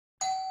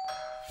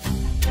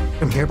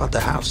I'm here about the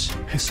house.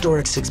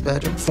 Historic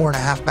 6-bedroom,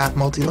 4.5-bath,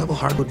 multi-level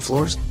hardwood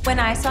floors. When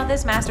I saw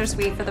this master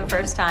suite for the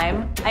first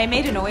time, I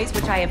made a noise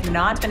which I have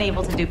not been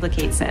able to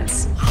duplicate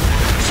since.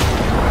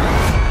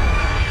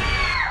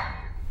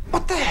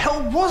 What the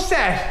hell was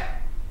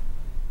that?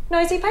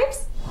 Noisy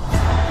pipes?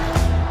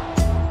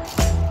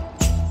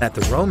 At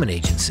the Roman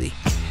agency,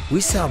 we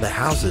sell the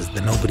houses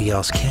that nobody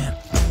else can.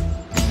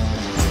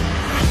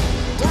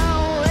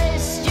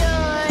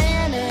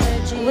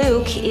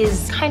 Luke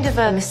is kind of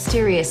a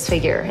mysterious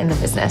figure in the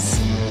business.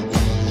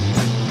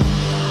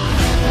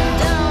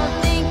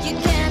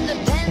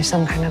 You're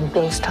some kind of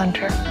ghost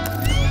hunter.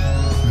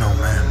 No,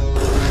 ma'am.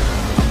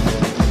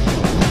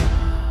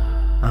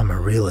 I'm a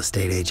real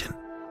estate agent.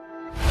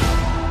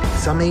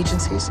 Some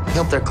agencies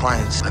help their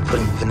clients by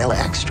putting vanilla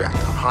extract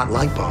on hot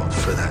light bulbs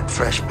for that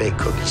fresh baked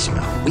cookie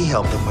smell. We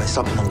help them by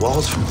stopping the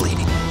walls from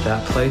bleeding.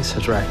 That place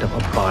has racked up a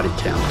body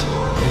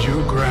count. Did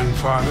your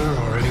grandfather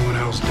or anyone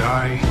else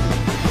die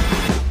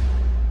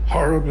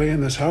horribly in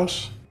this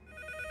house?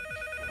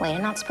 Way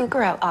to not spook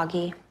her out,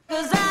 Augie.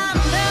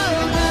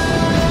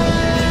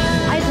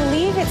 I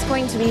believe it's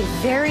going to be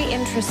very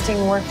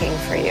interesting working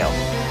for you.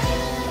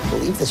 I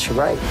believe that you're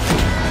right.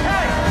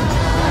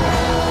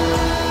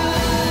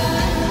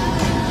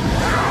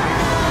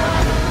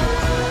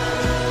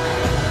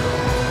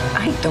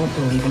 I don't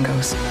believe in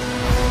ghosts.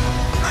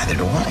 Neither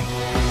do I.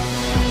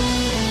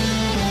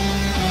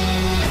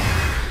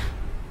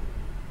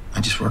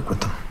 I just work with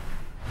them.